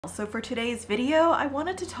So for today's video, I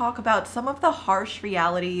wanted to talk about some of the harsh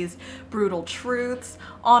realities, brutal truths,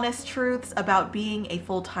 honest truths about being a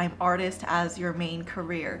full-time artist as your main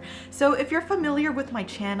career. So if you're familiar with my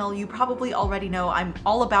channel, you probably already know I'm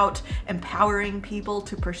all about empowering people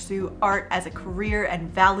to pursue art as a career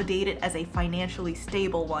and validate it as a financially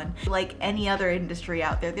stable one. Like any other industry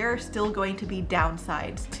out there, there are still going to be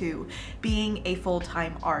downsides to being a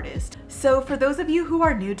full-time artist. So for those of you who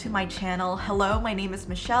are new to my channel, hello, my name is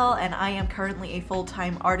Michelle, and I am currently a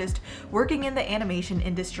full-time artist working in the animation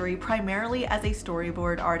industry, primarily as a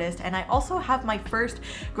storyboard artist, and I also have my first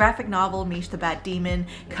graphic novel, MEESH the Bad Demon,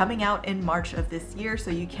 coming out in March of this year,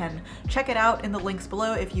 so you can check it out in the links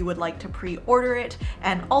below if you would like to pre-order it.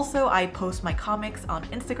 And also I post my comics on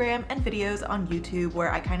Instagram and videos on YouTube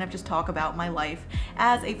where I kind of just talk about my life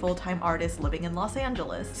as a full-time artist living in Los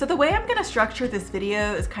Angeles. So the way I'm gonna structure this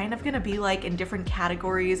video is kind of gonna be like in different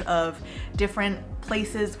categories of different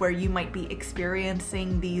places where you might be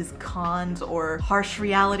experiencing these cons or harsh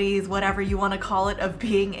realities, whatever you want to call it, of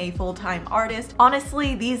being a full-time artist.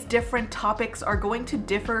 Honestly, these different topics are going to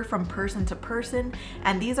differ from person to person,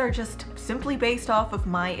 and these are just simply based off of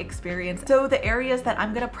my experience. So the areas that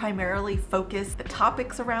I'm going to primarily focus the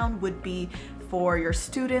topics around would be for your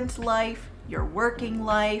student life, your working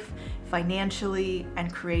life, financially,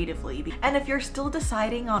 and creatively. And if you're still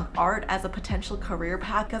deciding on art as a potential career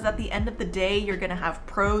path, because at the end of the day, you're gonna have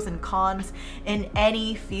pros and cons in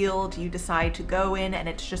any field you decide to go in, and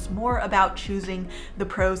it's just more about choosing the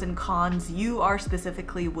pros and cons you are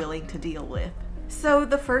specifically willing to deal with. So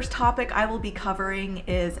the first topic I will be covering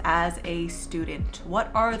is as a student.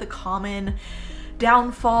 What are the common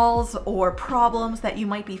downfalls or problems that you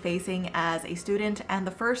might be facing as a student? And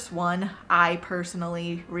the first one I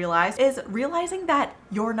personally realized is realizing that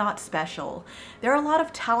you're not special. There are a lot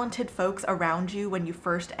of talented folks around you when you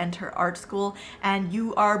first enter art school, and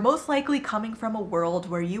you are most likely coming from a world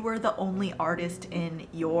where you were the only artist in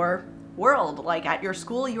your world. Like at your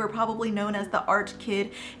school, you were probably known as the art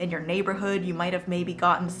kid. In your neighborhood, you might have maybe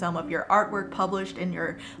gotten some of your artwork published in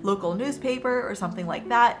your local newspaper or something like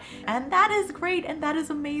that. And that is great and that is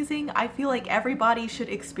amazing. I feel like everybody should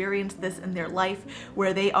experience this in their life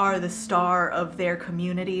where they are the star of their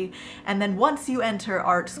community. And then once you enter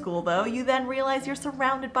art school though, you then realize you're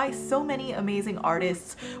surrounded by so many amazing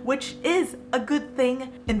artists, which is a good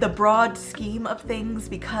thing in the broad scheme of things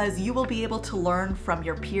because you will be able to learn from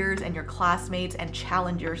your peers and your classmates and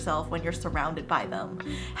challenge yourself when you're surrounded by them.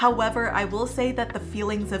 However, I will say that the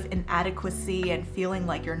feelings of inadequacy and feeling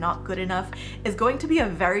like you're not good enough is going to be a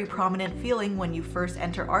very prominent feeling when you first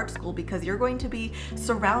enter art school, because you're going to be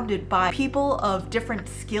surrounded by people of different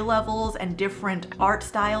skill levels and different art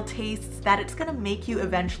style tastes that it's going to make you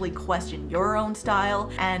eventually question your own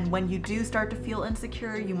style. And when you do start to feel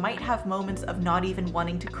insecure, you might have moments of not even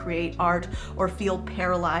wanting to create art or feel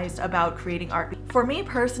paralyzed about creating art. For me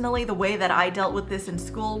personally, the way that I dealt with this in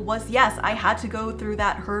school was, yes, I had to go through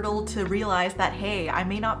that hurdle to realize that, hey, I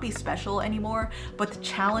may not be special anymore, but the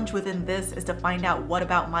challenge within this is to find out what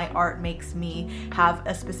about my art makes me have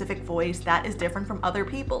a specific voice that is different from other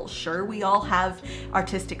people. Sure, we all have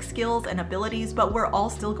artistic skills and abilities, but we're all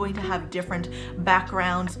still going to have different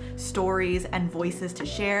backgrounds, stories, and voices to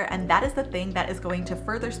share, and that is the thing that is going to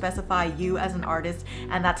further specify you as an artist,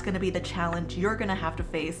 and that's going to be the challenge you're going to have to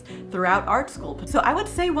face throughout art school. So I would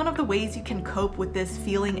say one of the ways you can cope with this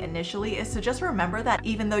feeling initially is to just remember that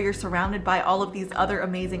even though you're surrounded by all of these other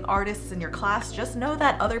amazing artists in your class, just know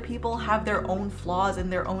that other people have their own flaws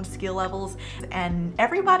and their own skill levels, and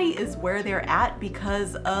everybody is where they're at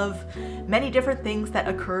because of many different things that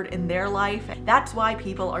occurred in their life. That's why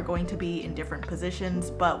people are going to be in different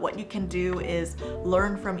positions, but what you can do is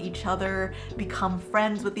learn from each other, become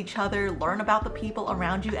friends with each other, learn about the people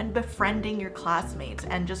around you, and befriending your classmates,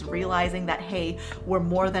 and just realizing that, hey, we're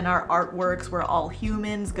more than our artworks, we're all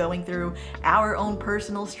humans going through our own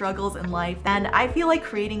personal struggles in life. And I feel like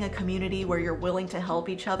creating a community where you're willing to help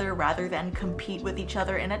each other rather than compete with each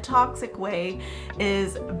other in a toxic way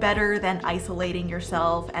is better than isolating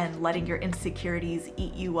yourself and letting your insecurities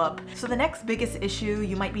eat you up. So the next biggest issue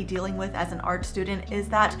you might be dealing with as an art student is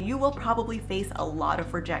that you will probably face a lot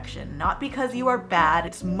of rejection. Not because you are bad,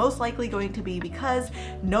 it's most likely going to be because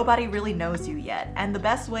nobody really knows you yet. And the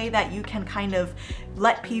best way that you can kind of of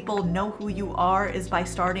let people know who you are is by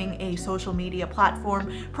starting a social media platform,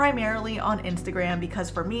 primarily on Instagram, because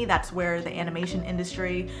for me that's where the animation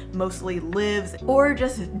industry mostly lives, or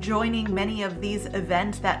just joining many of these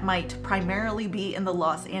events that might primarily be in the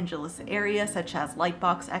Los Angeles area, such as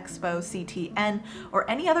Lightbox Expo, CTN, or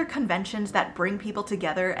any other conventions that bring people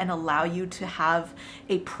together and allow you to have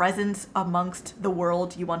a presence amongst the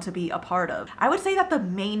world you want to be a part of. I would say that the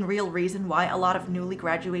main real reason why a lot of newly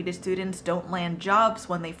graduated students don't land jobs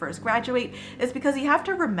when they first graduate is because you have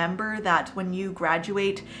to remember that when you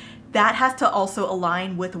graduate, that has to also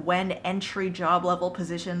align with when entry job level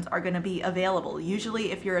positions are going to be available.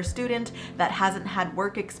 Usually if you're a student that hasn't had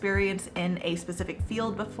work experience in a specific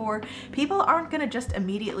field before, people aren't going to just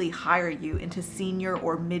immediately hire you into senior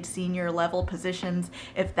or mid-senior level positions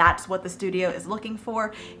if that's what the studio is looking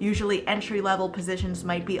for. Usually entry level positions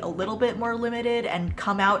might be a little bit more limited and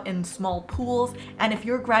come out in small pools, and if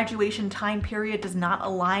your graduation time period does not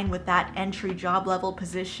align with that entry job level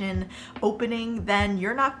position opening, then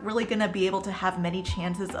you're not really going to be able to have many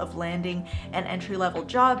chances of landing an entry-level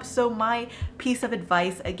job. So my piece of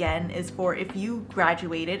advice again is for if you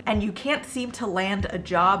graduated and you can't seem to land a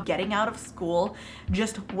job getting out of school,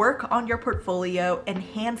 just work on your portfolio,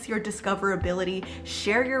 enhance your discoverability,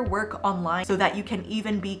 share your work online so that you can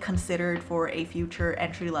even be considered for a future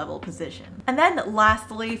entry-level position. And then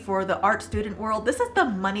lastly, for the art student world, this is the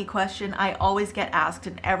money question I always get asked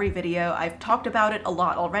in every video. I've talked about it a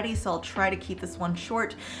lot already, so I'll try to keep this one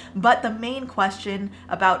short. But the main question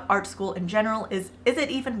about art school in general is it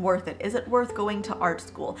even worth it? Is it worth going to art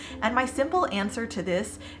school? And my simple answer to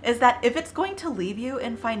this is that if it's going to leave you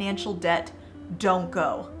in financial debt, don't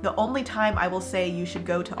go. The only time I will say you should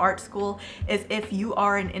go to art school is if you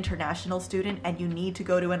are an international student and you need to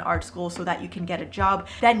go to an art school so that you can get a job.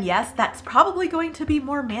 Then yes, that's probably going to be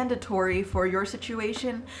more mandatory for your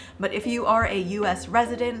situation. But if you are a US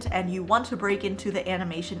resident and you want to break into the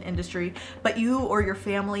animation industry, but you or your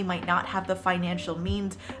family might not have the financial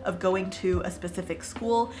means of going to a specific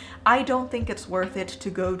school, I don't think it's worth it to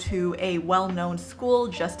go to a well-known school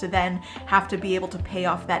just to then have to be able to pay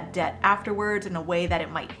off that debt afterwards in a way that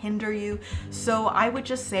it might hinder you. So I would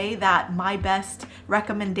just say that my best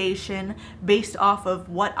recommendation, based off of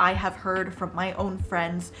what I have heard from my own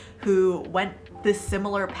friends who went this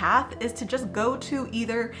similar path, is to just go to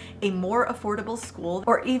either a more affordable school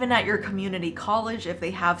or even at your community college if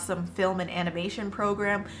they have some film and animation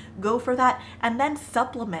program, go for that, and then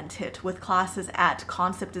supplement it with classes at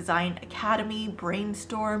Concept Design Academy,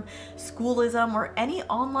 Brainstorm, Schoolism, or any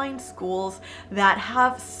online schools that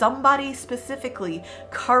have somebody specifically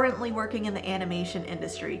currently working in the animation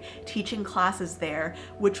industry teaching classes there,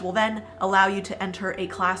 which will then allow you to enter a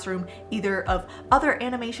classroom either of other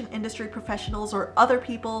animation industry professionals or other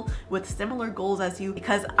people with similar goals as you,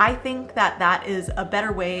 because I think that that is a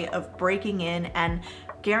better way of breaking in and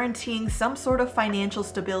guaranteeing some sort of financial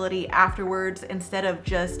stability afterwards, instead of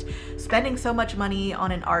just spending so much money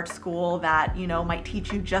on an art school that, you know, might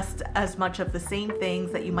teach you just as much of the same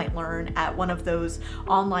things that you might learn at one of those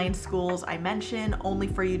online schools I mentioned, only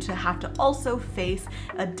for you to have to also face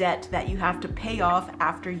a debt that you have to pay off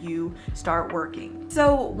after you start working.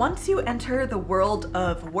 So once you enter the world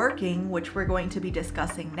of working, which we're going to be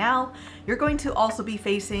discussing now, you're going to also be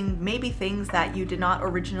facing maybe things that you did not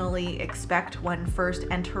originally expect when first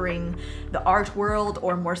entering the art world,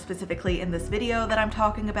 or more specifically in this video that I'm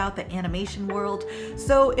talking about, the animation world.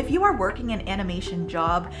 So if you are working an animation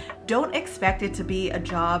job, don't expect it to be a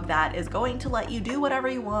job that is going to let you do whatever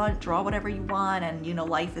you want, draw whatever you want, and, you know,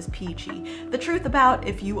 life is peachy. The truth about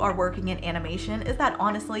if you are working in animation is that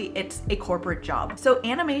honestly it's a corporate job. So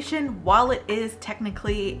animation, while it is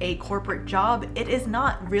technically a corporate job, it is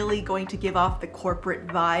not really going to give off the corporate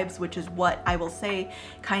vibes, which is what I will say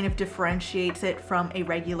kind of differentiates it from a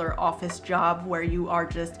regular office job where you are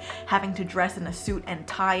just having to dress in a suit and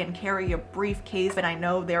tie and carry a briefcase. And I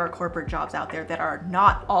know there are corporate jobs out there that are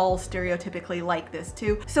not all stereotypically like this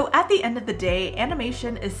too. So at the end of the day,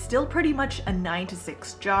 animation is still pretty much a 9 to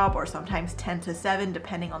 6 job, or sometimes 10 to 7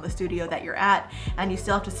 depending on the studio that you're at, and you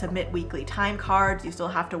still have to submit weekly time cards, you still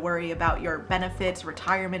have to worry about your benefits,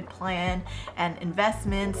 retirement plan, and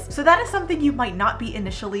investments. So that is something you might not be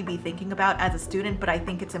initially be thinking about as a student, but I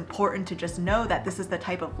think it's important to just know that this is the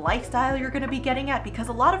type of lifestyle you're going to be getting at, because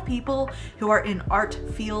a lot of people who are in art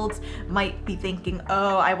fields might be thinking,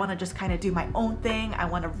 oh, I want to just kind of do my own thing, I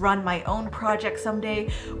want to run my own project someday,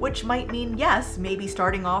 which might mean, yes, maybe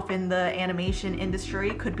starting off in the animation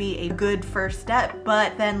industry could be a good first step,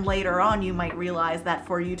 but then later on you might realize that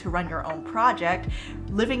for you to run your own project,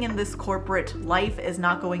 living in this corporate life is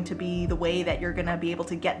not going to be the way that you're gonna be able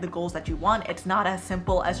to get the goals that you want. It's not as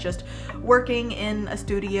simple as just working in a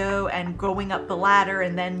studio and going up the ladder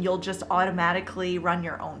and then you'll just automatically run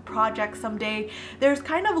your own project someday. There's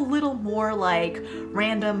kind of a little more like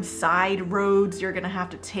random side roads you're gonna have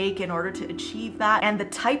to take in order to achieve that. And the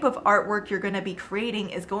type of artwork you're gonna be creating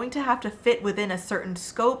is going to have to fit within a certain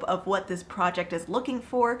scope of what this project is looking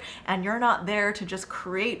for, and you're not there to just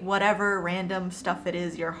create whatever random stuff it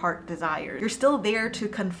is your heart desires. You're still there to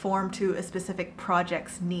conform to a specific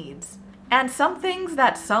project's needs. And some things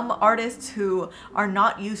that some artists who are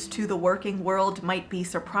not used to the working world might be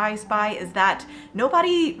surprised by is that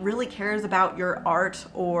nobody really cares about your art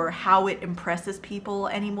or how it impresses people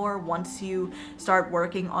anymore once you start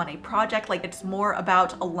working on a project. Like, it's more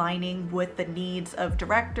about aligning with the needs of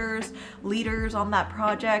directors, leaders on that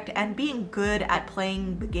project, and being good at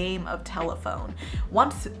playing the game of telephone.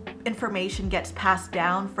 Once information gets passed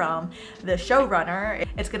down from the showrunner,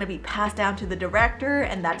 it's going to be passed down to the director,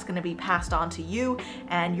 and that's going to be passed on to you,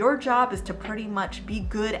 and your job is to pretty much be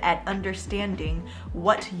good at understanding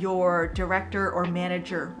what your director or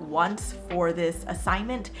manager wants for this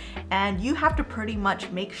assignment, and you have to pretty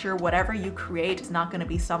much make sure whatever you create is not going to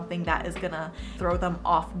be something that is going to throw them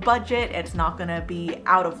off budget. It's not going to be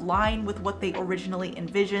out of line with what they originally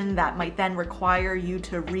envisioned. That might then require you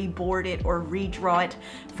to reboard it or redraw it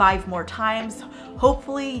 5 more times.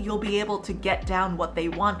 Hopefully you'll be able to get down what they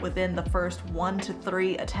want within the first 1 to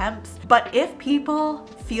 3 attempts. But if people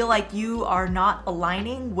feel like you are not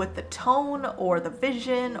aligning with the tone or the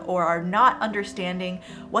vision or are not understanding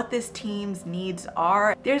what this team's needs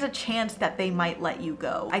are, there's a chance that they might let you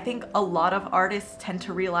go. I think a lot of artists tend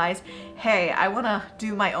to realize, hey, I want to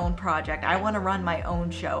do my own project. I want to run my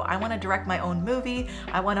own show. I want to direct my own movie.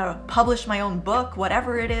 I want to publish my own book,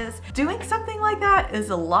 whatever it is. Doing something like that is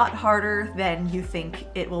a lot harder than you think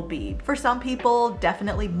it will be. For some people,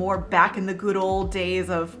 definitely more back in the good old days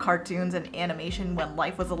of cartoons and animation when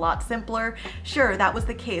life was a lot simpler. Sure, that was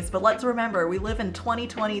the case, but let's remember we live in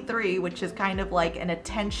 2023, which is kind of like an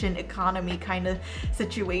attention economy kind of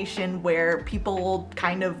situation where people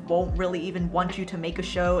kind of won't really even want you to make a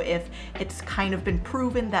show if it's kind of been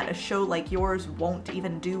proven that a show like yours won't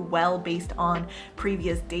even do well based on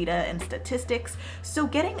previous data and statistics. So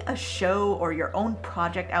getting a show or your own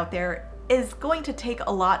project out there is going to take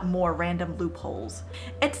a lot more random loopholes.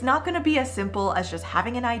 It's not going to be as simple as just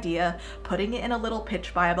having an idea, putting it in a little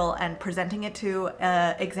pitch Bible, and presenting it to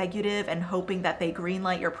an executive and hoping that they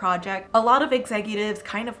greenlight your project. A lot of executives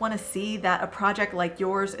kind of want to see that a project like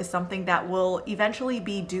yours is something that will eventually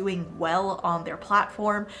be doing well on their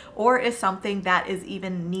platform, or is something that is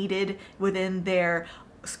even needed within their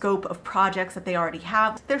scope of projects that they already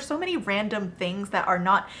have. There's so many random things that are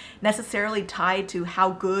not necessarily tied to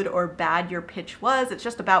how good or bad your pitch was. It's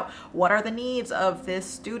just about what are the needs of this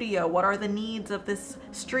studio, what are the needs of this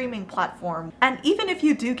streaming platform. And even if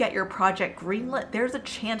you do get your project greenlit, there's a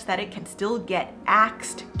chance that it can still get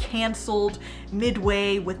axed, canceled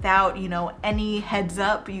midway without, you know, any heads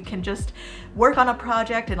up. You can just work on a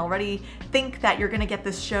project and already think that you're gonna get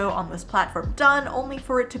this show on this platform done, only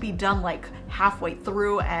for it to be done like halfway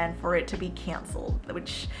through and for it to be canceled,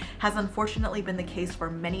 which has unfortunately been the case for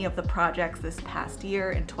many of the projects this past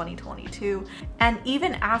year in 2022. And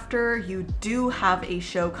even after you do have a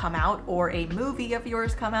show come out or a movie of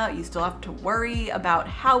yours come out, you still have to worry about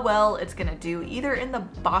how well it's gonna do either in the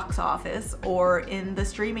box office or in the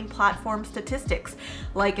streaming platform statistics.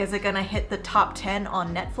 Like, is it gonna hit the top 10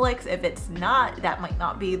 on Netflix? If it's not, that might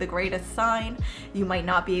not be the greatest sign. You might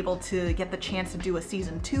not be able to get the chance to do a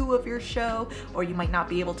season 2 of your show, or you might not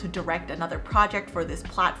be able to direct another project for this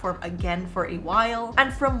platform again for a while.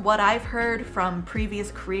 And from what I've heard from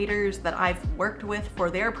previous creators that I've worked with for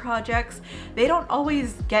their projects, they don't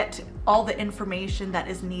always get all the information that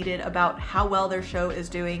is needed about how well their show is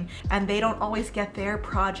doing, and they don't always get their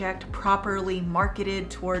project properly marketed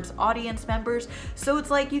towards audience members. So it's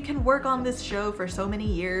like you can work on this show for so many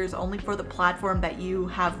years only for the platform that you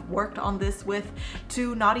have worked on this with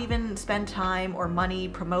to not even spend time or money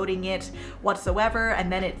promoting it whatsoever,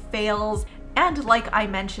 and then it fails. And like I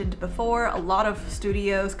mentioned before, a lot of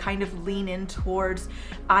studios kind of lean in towards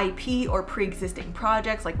IP or pre-existing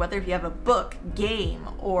projects, like whether if you have a book, game,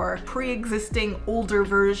 or pre-existing older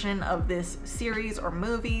version of this series or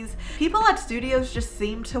movies. People at studios just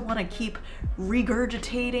seem to want to keep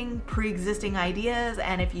regurgitating pre-existing ideas,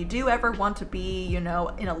 and if you do ever want to be, you know,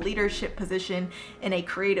 in a leadership position in a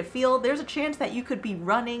creative field, there's a chance that you could be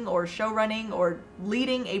running or show running or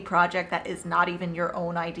leading a project that is not even your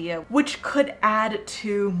own idea, which could could add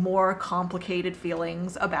to more complicated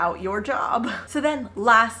feelings about your job. So then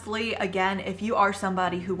lastly, again, if you are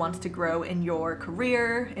somebody who wants to grow in your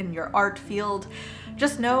career, in your art field,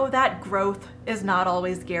 just know that growth is not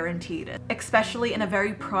always guaranteed, especially in a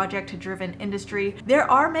very project-driven industry. There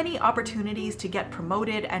are many opportunities to get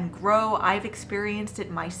promoted and grow. I've experienced it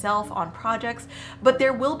myself on projects, but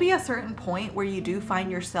there will be a certain point where you do find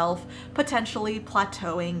yourself potentially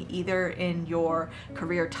plateauing either in your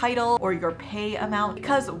career title or your pay amount.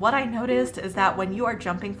 Because what I noticed is that when you are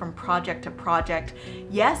jumping from project to project,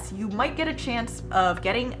 yes, you might get a chance of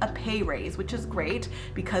getting a pay raise, which is great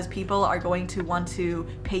because people are going to want to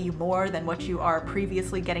pay you more than what you are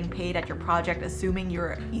previously getting paid at your project, assuming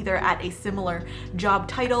you're either at a similar job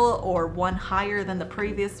title or one higher than the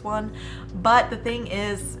previous one. But the thing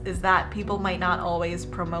is that people might not always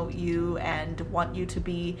promote you and want you to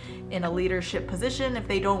be in a leadership position if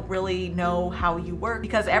they don't really know how you work,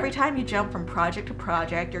 because every time you jump from project to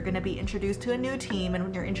project, you're going to be introduced to a new team, and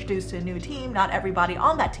when you're introduced to a new team, not everybody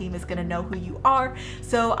on that team is going to know who you are.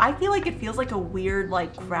 So I feel like it feels like a weird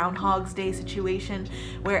like Groundhog's Day situation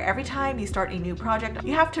where every time you start a new project,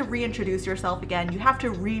 you have to reintroduce yourself again, you have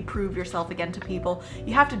to reprove yourself again to people,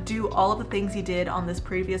 you have to do all of the things you did on this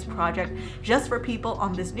previous project just for people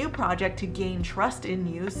on this new project to gain trust in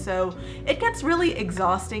you. So it gets really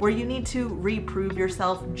exhausting where you need to reprove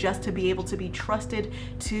yourself just to be able to be trusted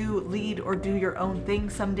to lead or do your own thing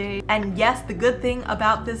someday. And yes, the good thing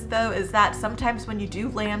about this though is that sometimes when you do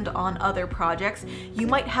land on other projects, you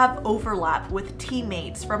might have overlap with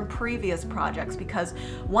teammates from previous projects, because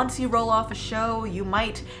once you roll off a show, you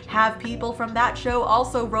might have people from that show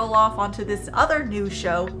also roll off onto this other new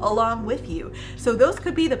show along with you. So those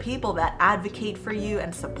could be the people that advocate for you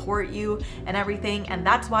and support you and everything, and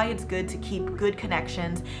that's why it's good to keep good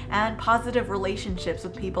connections and positive relationships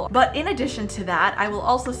with people. But in addition to that, I will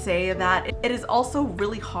also say that it is also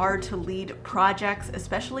really hard to lead projects,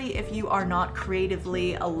 especially if you are not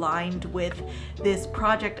creatively aligned with this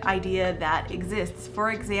project idea that exists.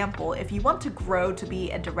 For example, if you want to grow to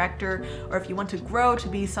be a director, or if you want to grow to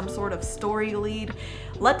be some sort of story lead,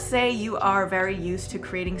 let's say you are very used to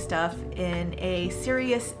creating stuff in a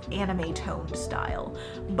serious anime tone style,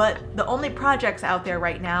 but the only projects out there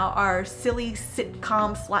right now are silly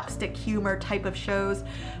sitcom slapstick humor type of shows,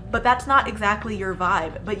 but that's not exactly your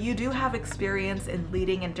vibe. But you do have experience in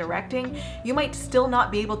leading and directing. You might still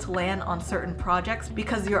not be able to land on certain projects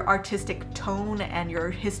because your artistic tone and your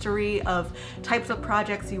history of types of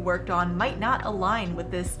projects you worked on might not align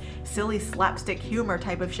with this silly slapstick humor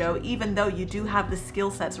type of show, even though you do have the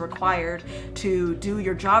skill sets required to do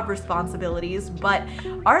your job responsibilities. But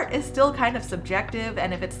art is still kind of subjective,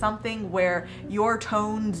 and if it's something where your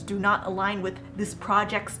tones do not align with this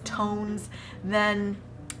project's tones, then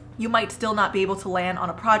you might still not be able to land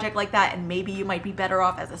on a project like that, and maybe you might be better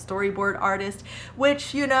off as a storyboard artist,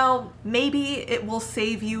 which, you know, maybe it will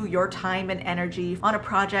save you your time and energy on a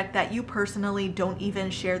project that you personally don't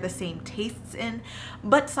even share the same tastes in.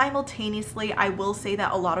 But simultaneously, I will say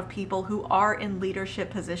that a lot of people who are in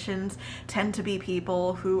leadership positions tend to be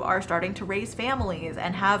people who are starting to raise families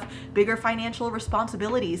and have bigger financial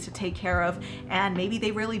responsibilities to take care of, and maybe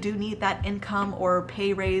they really do need that income or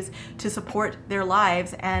pay raise to support their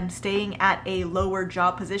lives, and staying at a lower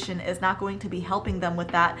job position is not going to be helping them with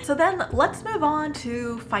that. So then let's move on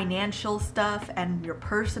to financial stuff and your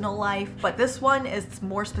personal life, but this one is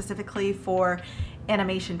more specifically for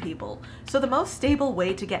animation people. So the most stable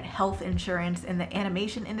way to get health insurance in the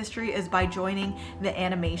animation industry is by joining the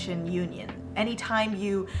animation union. Anytime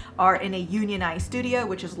you are in a unionized studio,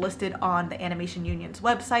 which is listed on the animation union's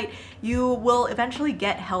website, you will eventually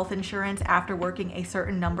get health insurance after working a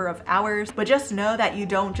certain number of hours. But just know that you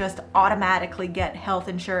don't just automatically get health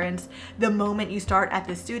insurance the moment you start at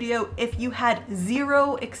the studio if you had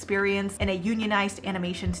zero experience in a unionized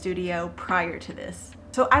animation studio prior to this.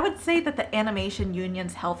 So I would say that the animation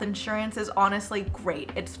union's health insurance is honestly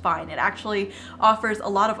great. It's fine. It actually offers a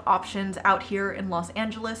lot of options out here in Los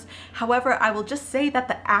Angeles. However, I will just say that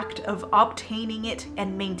the act of obtaining it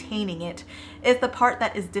and maintaining it is the part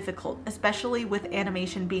that is difficult, especially with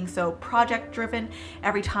animation being so project driven.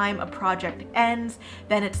 Every time a project ends,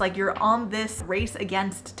 then it's like you're on this race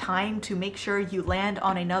against time to make sure you land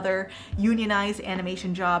on another unionized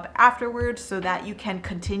animation job afterwards so that you can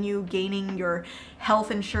continue gaining your health health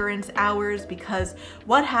insurance hours, because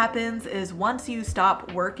what happens is once you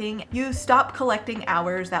stop working, you stop collecting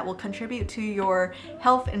hours that will contribute to your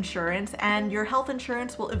health insurance, and your health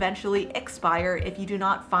insurance will eventually expire if you do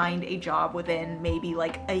not find a job within maybe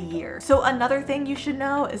like a year. So another thing you should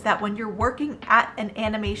know is that when you're working at an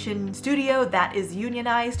animation studio that is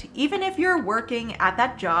unionized, even if you're working at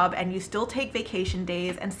that job and you still take vacation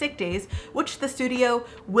days and sick days, which the studio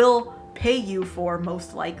will pay you for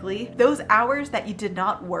most likely, those hours that you did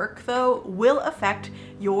not work though will affect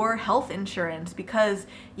your health insurance, because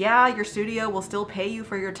yeah, your studio will still pay you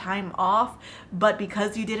for your time off, but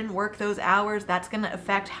because you didn't work those hours, that's going to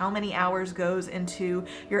affect how many hours goes into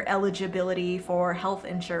your eligibility for health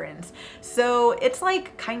insurance. So it's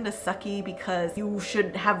like kind of sucky, because you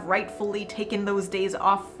should have rightfully taken those days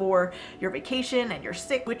off for your vacation and you're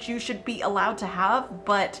sick, which you should be allowed to have,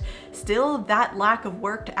 but still that lack of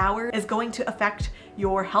worked hours is going to affect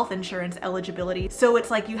your health insurance eligibility. So it's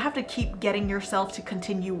like you have to keep getting yourself to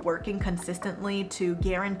continue working consistently to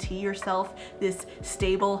guarantee yourself this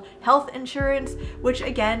stable health insurance, which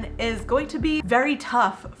again is going to be very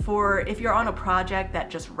tough for if you're on a project that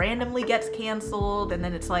just randomly gets canceled, and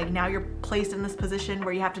then it's like now you're placed in this position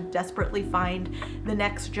where you have to desperately find the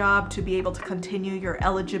next job to be able to continue your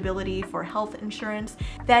eligibility for health insurance.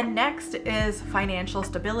 Then next is financial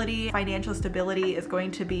stability. Financial stability is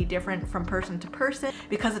going to be different from person to person,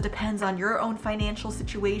 because it depends on your own financial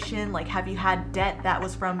situation. Like, have you had debt that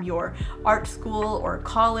was from your art school or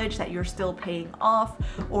college that you're still paying off?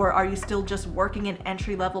 Or are you still just working an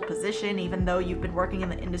entry-level position even though you've been working in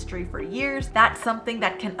the industry for years? That's something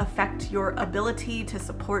that can affect your ability to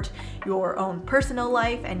support your own personal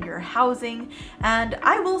life and your housing. And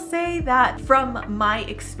I will say that from my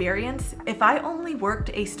experience, if I only worked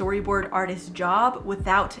a storyboard artist job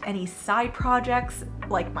without any side projects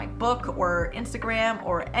like my book or Instagram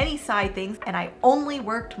or any side things, and I only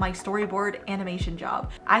worked my storyboard animation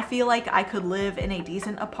job, I feel like I could live in a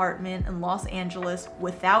decent apartment in Los Angeles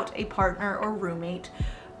without a partner or roommate.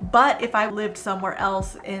 But if I lived somewhere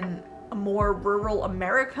else in more rural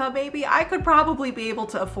America, maybe I could probably be able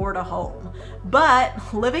to afford a home.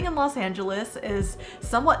 But living in Los Angeles is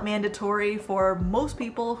somewhat mandatory for most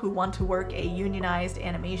people who want to work a unionized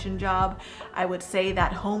animation job. I would say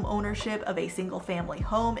that home ownership of a single family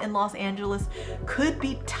home in Los Angeles could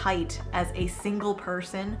be tight as a single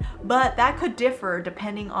person, but that could differ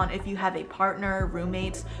depending on if you have a partner,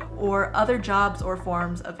 roommates, or other jobs or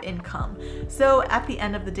forms of income. So at the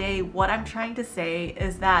end of the day, what I'm trying to say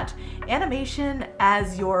is that animation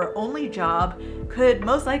as your only job could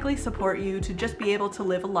most likely support you to just be able to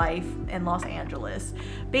live a life in Los Angeles.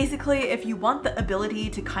 Basically, if you want the ability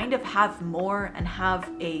to kind of have more and have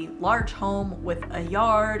a large home with a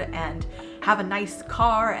yard and have a nice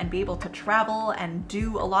car and be able to travel and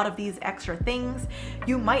do a lot of these extra things,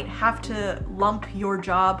 you might have to lump your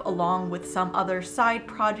job along with some other side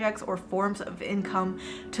projects or forms of income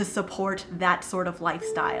to support that sort of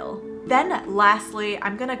lifestyle. Then lastly,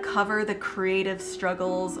 I'm gonna cover the creative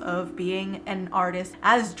struggles of being an artist.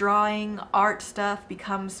 As drawing, art stuff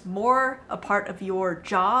becomes more a part of your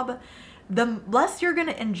job, the less you're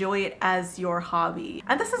gonna enjoy it as your hobby.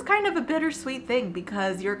 And this is kind of a bittersweet thing,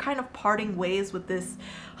 because you're kind of parting ways with this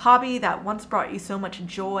hobby that once brought you so much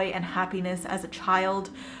joy and happiness as a child,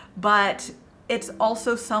 but it's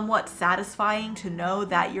also somewhat satisfying to know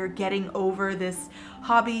that you're getting over this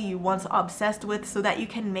hobby you once obsessed with so that you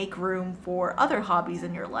can make room for other hobbies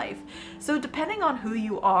in your life. So depending on who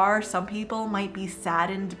you are, some people might be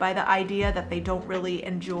saddened by the idea that they don't really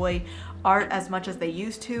enjoy art as much as they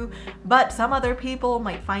used to, but some other people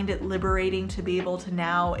might find it liberating to be able to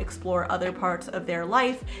now explore other parts of their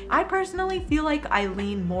life. I personally feel like I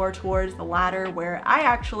lean more towards the latter, where I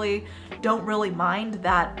actually don't really mind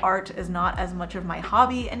that art is not as much of my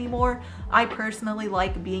hobby anymore. I personally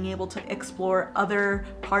like being able to explore other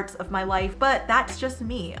parts of my life, but that's just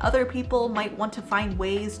me. Other people might want to find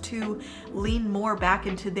ways to lean more back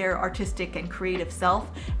into their artistic and creative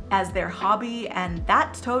self as their hobby, and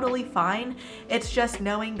that's totally fine. It's just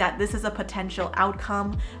knowing that this is a potential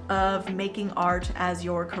outcome of making art as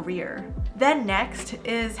your career. Then next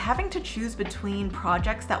is having to choose between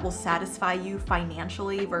projects that will satisfy you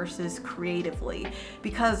financially versus creatively,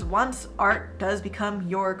 because once art does become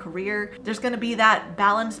your career, there's going to be that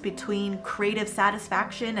balance between creative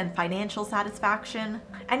satisfaction and financial satisfaction.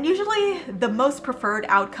 And usually the most preferred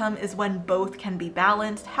outcome is when both can be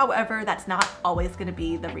balanced. However, that's not always going to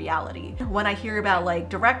be the reality. When I hear about like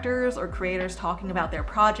directors or creators talking about their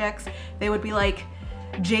projects, they would be like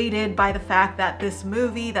jaded by the fact that this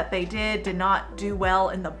movie that they did not do well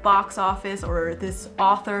in the box office, or this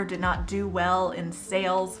author did not do well in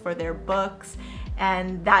sales for their books.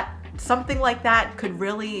 and that something like that could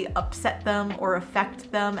really upset them or affect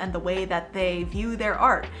them and the way that they view their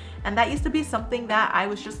art. And that used to be something that I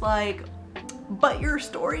was just like, but your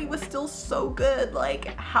story was still so good.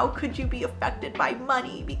 Like, how could you be affected by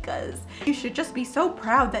money? Because you should just be so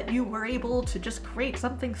proud that you were able to just create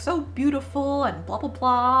something so beautiful and blah, blah,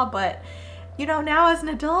 blah. But you know, now as an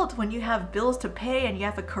adult, when you have bills to pay and you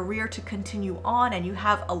have a career to continue on and you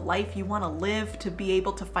have a life you want to live to be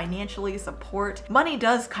able to financially support, money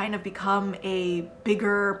does kind of become a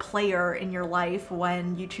bigger player in your life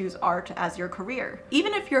when you choose art as your career.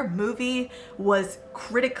 Even if your movie was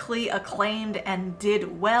critically acclaimed and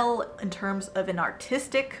did well in terms of an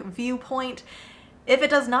artistic viewpoint, if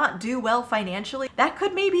it does not do well financially, that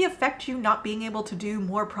could maybe affect you not being able to do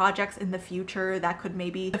more projects in the future. That could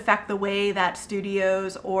maybe affect the way that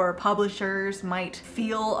studios or publishers might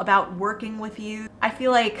feel about working with you. I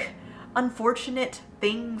feel like unfortunate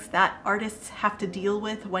things that artists have to deal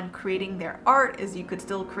with when creating their art is you could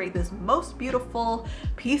still create this most beautiful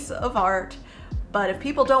piece of art, but if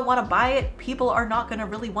people don't want to buy it, people are not going to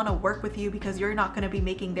really want to work with you because you're not going to be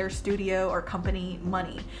making their studio or company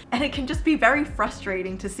money. And it can just be very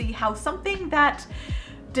frustrating to see how something that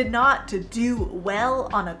did not do well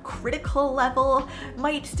on a critical level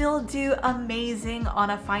might still do amazing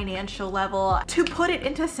on a financial level. To put it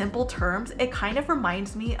into simple terms, it kind of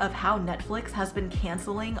reminds me of how Netflix has been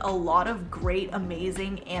canceling a lot of great,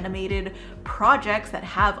 amazing animated projects that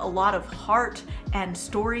have a lot of heart and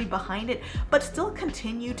story behind it, but still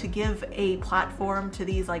continue to give a platform to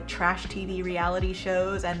these like trash TV reality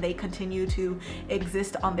shows, and they continue to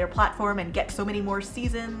exist on their platform and get so many more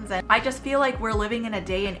seasons. And I just feel like we're living in a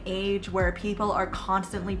day and age where people are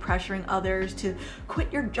constantly pressuring others to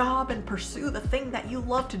quit your job and pursue the thing that you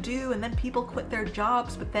love to do, and then people quit their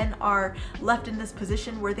jobs but then are left in this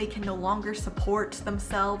position where they can no longer support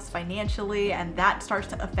themselves financially, and that starts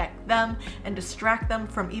to affect them and distract them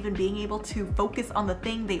from even being able to focus on the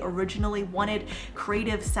thing they originally wanted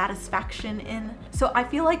creative satisfaction in. So I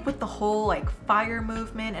feel like with the whole like FIRE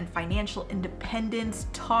movement and financial independence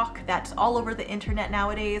talk that's all over the internet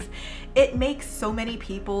nowadays, it makes so many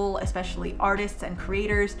people, especially artists and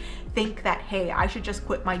creators, think that, hey, I should just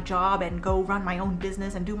quit my job and go run my own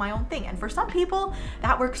business and do my own thing. And for some people,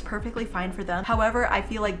 that works perfectly fine for them. However, I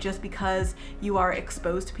feel like just because you are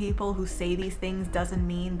exposed to people who say these things doesn't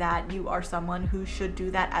mean that you are someone who should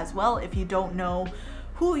do that as well if you don't know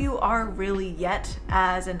who you are really yet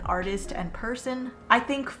as an artist and person. I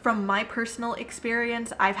think from my personal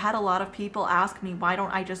experience, I've had a lot of people ask me, why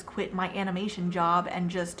don't I just quit my animation job and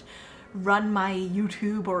just run my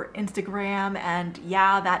YouTube or Instagram? And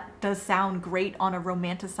yeah, that does sound great on a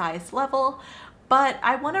romanticized level, but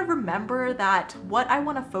I want to remember that what I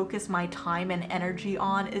want to focus my time and energy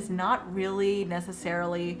on is not really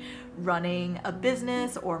necessarily running a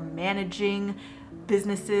business or managing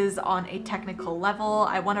businesses on a technical level.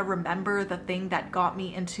 I want to remember the thing that got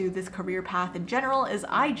me into this career path in general is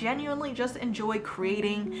I genuinely just enjoy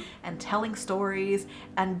creating and telling stories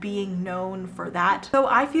and being known for that. So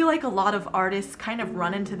I feel like a lot of artists kind of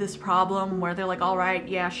run into this problem where they're like, all right,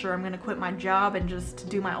 yeah, sure, I'm gonna quit my job and just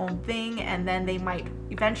do my own thing, and then they might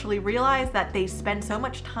eventually realize that they spend so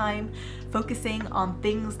much time focusing on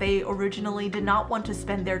things they originally did not want to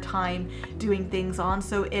spend their time doing things on.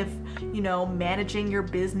 So if, you know, managing your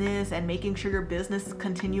business and making sure your business is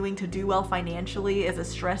continuing to do well financially is a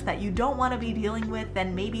stress that you don't want to be dealing with,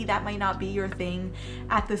 then maybe that might not be your thing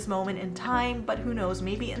at this moment in time, but who knows,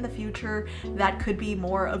 maybe in the future that could be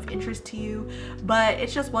more of interest to you. But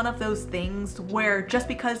it's just one of those things where just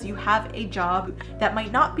because you have a job that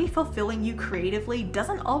might not be fulfilling you creatively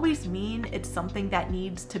doesn't always mean it's something that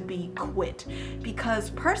needs to be quit.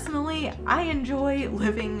 Because personally, I enjoy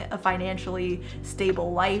living a financially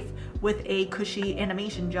stable life with a cushy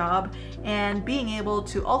animation job and being able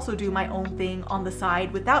to also do my own thing on the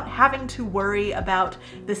side without having to worry about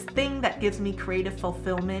this thing that gives me creative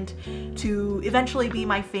fulfillment to eventually be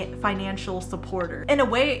my financial supporter. In a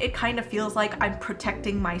way, it kind of feels like I'm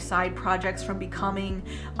protecting my side projects from becoming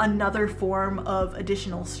another form of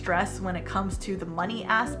additional stress when it comes to the money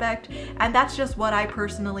aspect, and that's just what I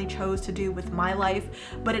personally chose to do with my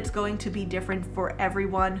life, but it's going to be different for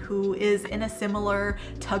everyone who is in a similar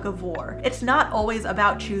tug of war. It's not always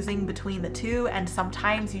about choosing between the two, and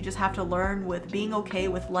sometimes you just have to learn with being okay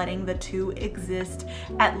with letting the two exist,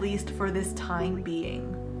 at least for this time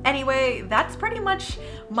being. Anyway, that's pretty much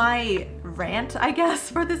my rant, I guess,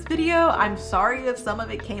 for this video. I'm sorry if some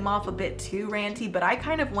of it came off a bit too ranty, but I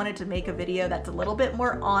kind of wanted to make a video that's a little bit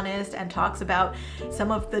more honest and talks about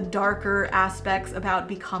some of the darker aspects about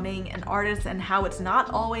becoming an artist and how it's not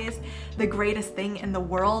always the greatest thing in the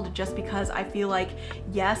world, just because I feel like,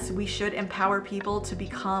 yes, we should empower people to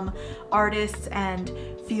become artists and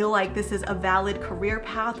feel like this is a valid career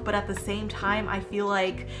path, but at the same time, I feel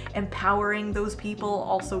like empowering those people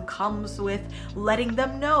also comes with letting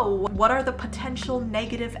them know what are the potential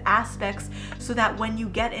negative aspects so that when you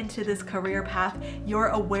get into this career path, you're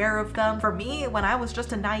aware of them. For me, when I was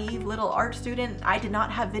just a naive little art student, I did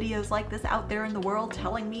not have videos like this out there in the world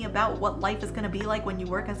telling me about what life is going to be like when you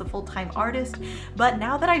work as a full-time artist. But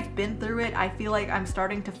now that I've been through it, I feel like I'm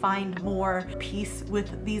starting to find more peace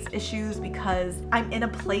with these issues because I'm in a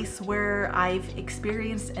place where I've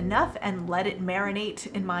experienced enough and let it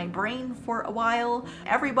marinate in my brain for a while.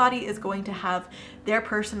 Everybody is going to have their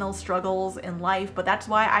personal struggles in life, but that's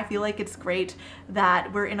why I feel like it's great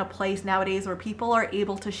that we're in a place nowadays where people are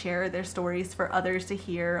able to share their stories for others to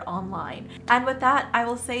hear online. And with that, I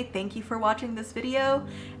will say thank you for watching this video,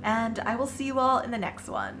 and I will see you all in the next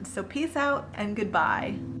one. So peace out and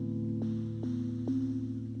goodbye.